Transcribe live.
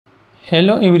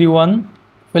Hello everyone,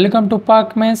 welcome to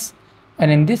ParkMess,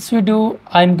 and in this video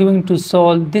I am going to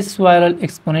solve this viral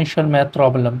exponential math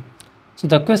problem. So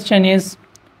the question is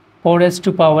 4 raised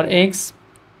to power x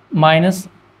minus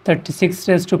 36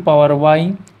 raised to power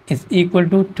y is equal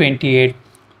to 28.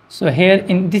 So here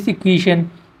in this equation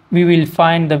we will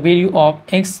find the value of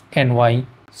x and y.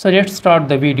 So let's start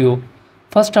the video.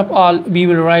 First of all, we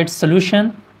will write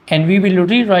solution and we will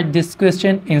rewrite this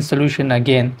question in solution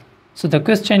again. So the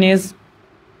question is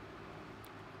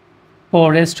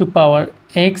 4 raised to power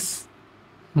x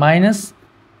minus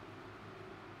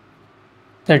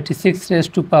 36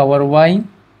 raised to power y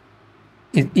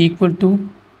is equal to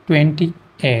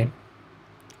 28.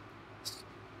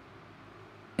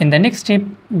 In the next step,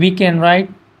 we can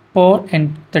write 4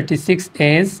 and 36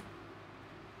 as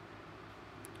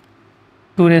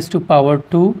 2 raised to power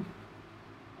 2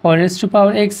 whole raised to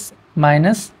power x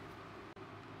minus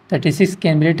 36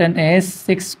 can be written as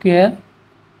 6 square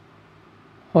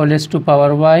whole raised to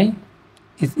power y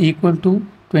is equal to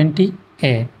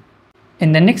 28.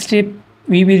 In the next step,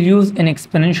 we will use an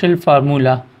exponential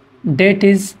formula, that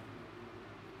is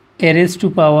a raised to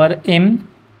power m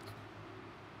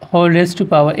whole raised to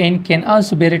power n can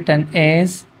also be written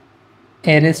as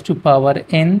a raised to power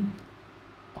n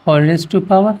whole raised to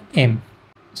power m.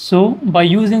 So by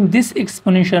using this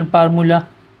exponential formula,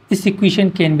 this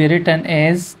equation can be written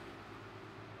as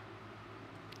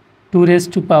 2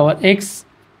 raised to power x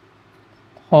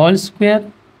whole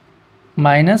square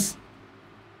minus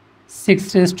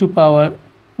 6 raised to power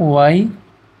y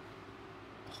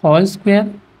whole square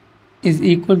is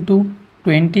equal to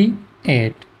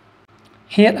 28.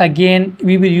 Here again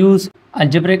we will use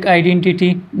algebraic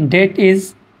identity, that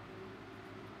is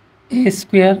a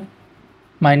square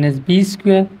minus b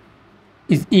square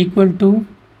is equal to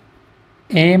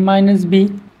a minus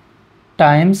b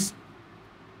times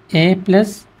a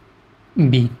plus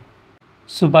b.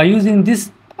 So by using this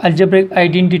algebraic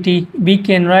identity, we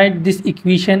can write this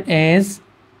equation as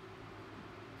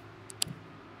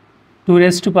 2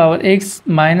 raised to power x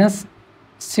minus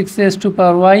 6 raised to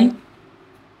power y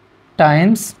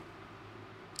times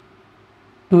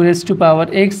 2 raised to power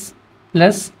x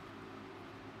plus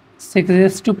 6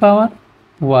 raised to power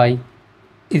y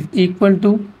is equal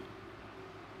to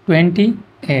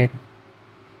 28.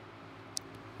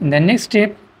 In the next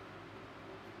step,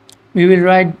 we will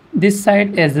write this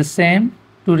side as the same,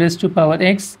 2 raised to power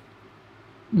x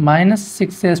minus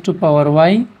 6 raised to power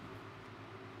y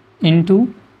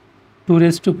into 2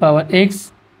 raised to power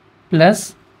x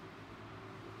plus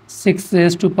 6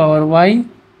 raised to power y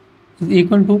is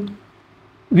equal to,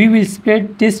 we will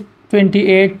split this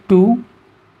 28 to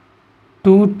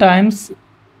 2 times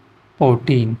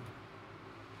 14.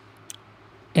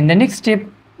 In the next step,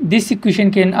 this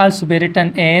equation can also be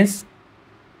written as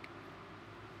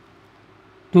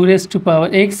 2 raised to power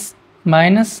x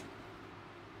minus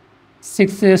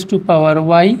 6 raised to power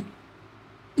y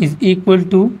is equal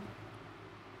to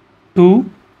 2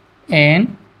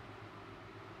 and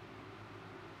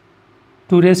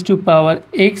 2 raised to power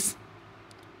x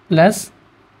plus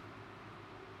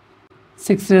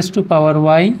 6 raised to power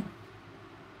y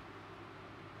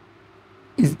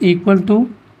is equal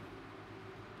to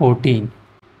 14.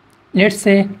 Let's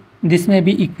say this may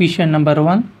be equation number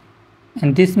 1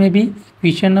 and this may be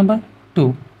equation number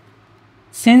 2.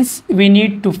 Since we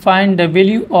need to find the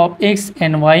value of x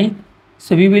and y,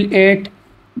 so we will add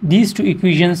these two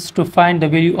equations to find the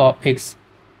value of x.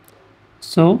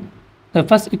 So the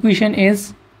first equation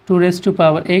is 2 raised to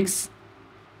power x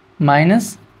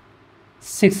minus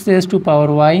 6 raised to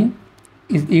power y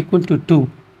is equal to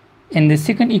 2, and the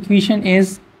second equation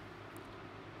is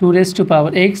 2 raised to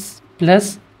power x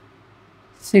plus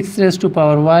 6 raised to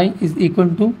power y is equal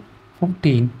to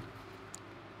 14.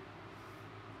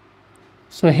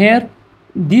 So here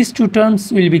these two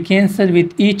terms will be cancelled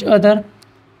with each other,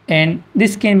 and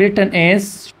this can be written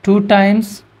as 2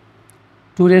 times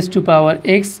 2 raised to power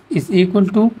x is equal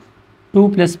to 2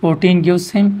 plus 14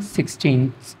 gives him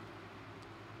 16.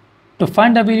 To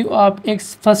find the value of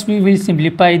x, first we will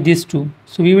simplify these two.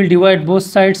 So we will divide both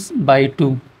sides by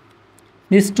 2.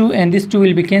 This 2 and this 2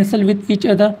 will be cancelled with each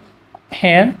other.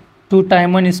 Here 2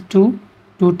 times 1 is 2,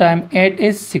 2 times 8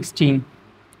 is 16.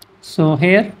 So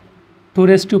here 2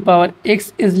 raised to power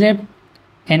x is left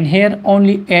and here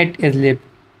only 8 is left.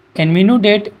 And we know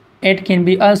that 8 can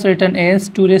be also written as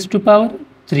 2 raised to power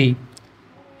 3.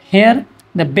 Here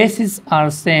the bases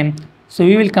are same. So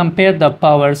we will compare the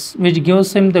powers, which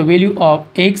gives him the value of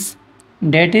x,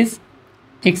 that is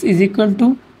x is equal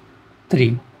to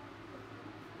 3.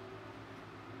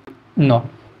 Now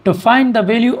to find the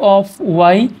value of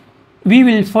y, we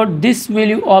will, for this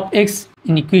value of x,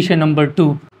 in equation number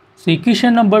 2. So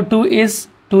equation number 2 is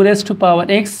 2 raised to power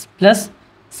x plus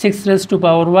 6 raised to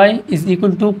power y is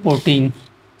equal to 14.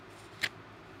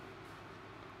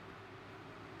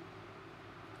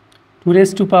 2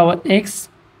 raised to power x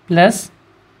plus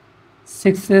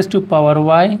 6 raised to power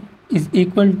y is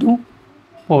equal to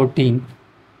 14.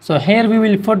 So here we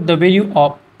will put the value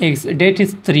of x, that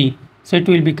is 3. So it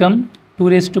will become 2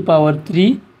 raised to power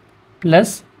 3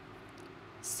 plus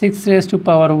 6 raised to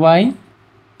power y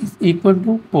is equal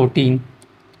to 14.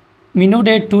 We know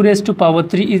that 2 raised to power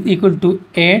 3 is equal to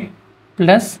 8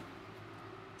 plus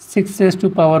 6 raised to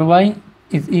power y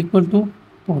is equal to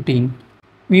 14.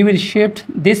 We will shift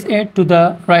this 8 to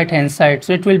the right hand side,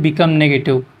 so it will become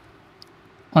negative.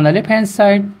 On the left hand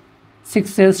side,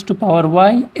 6 raised to power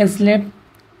y is left,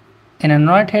 and on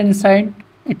the right hand side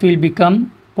it will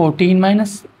become 14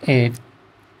 minus 8.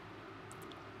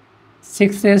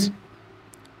 6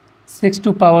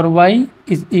 to power y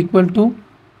is equal to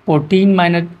 14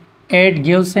 minus 8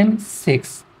 gives him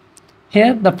 6.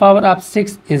 Here the power of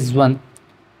 6 is 1.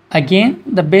 Again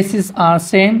the bases are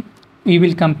same. We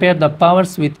will compare the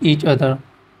powers with each other.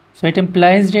 So it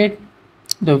implies that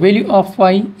the value of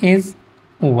y is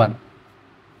 1.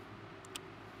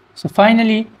 So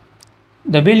finally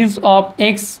the values of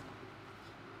x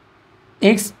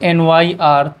and y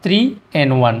are 3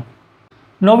 and 1.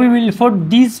 Now we will put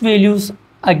these values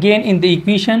again in the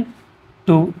equation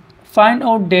to find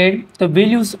out that the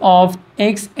values of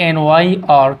x and y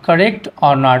are correct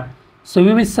or not. So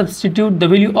we will substitute the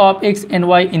value of x and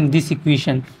y in this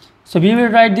equation. So we will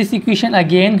write this equation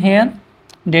again here,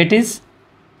 that is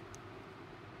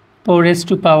 4 raised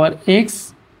to power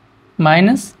x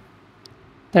minus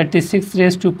 36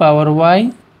 raised to power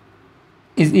y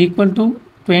is equal to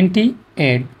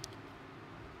 28.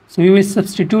 So we will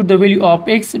substitute the value of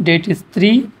x, that is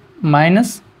 3,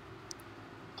 minus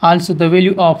also the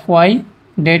value of y,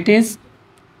 that is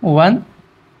 1,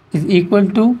 is equal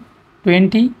to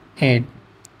 28.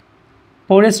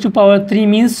 4 raised to power 3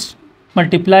 means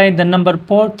multiply the number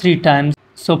 4 3 times.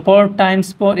 So 4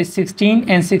 times 4 is 16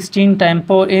 and 16 times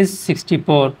 4 is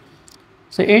 64.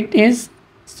 So it is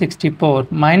 64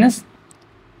 minus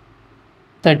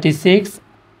 36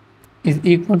 is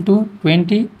equal to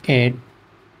 28.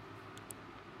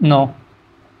 No,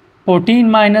 14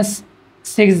 minus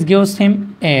 6 gives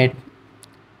him 8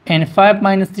 and 5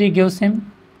 minus 3 gives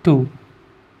him 2.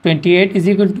 28 is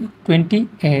equal to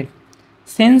 28.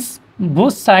 Since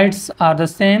both sides are the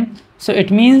same, so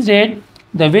it means that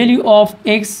the value of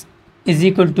x is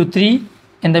equal to 3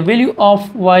 and the value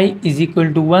of y is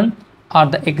equal to 1 are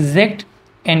the exact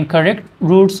and correct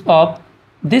roots of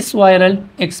this viral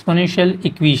exponential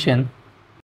equation.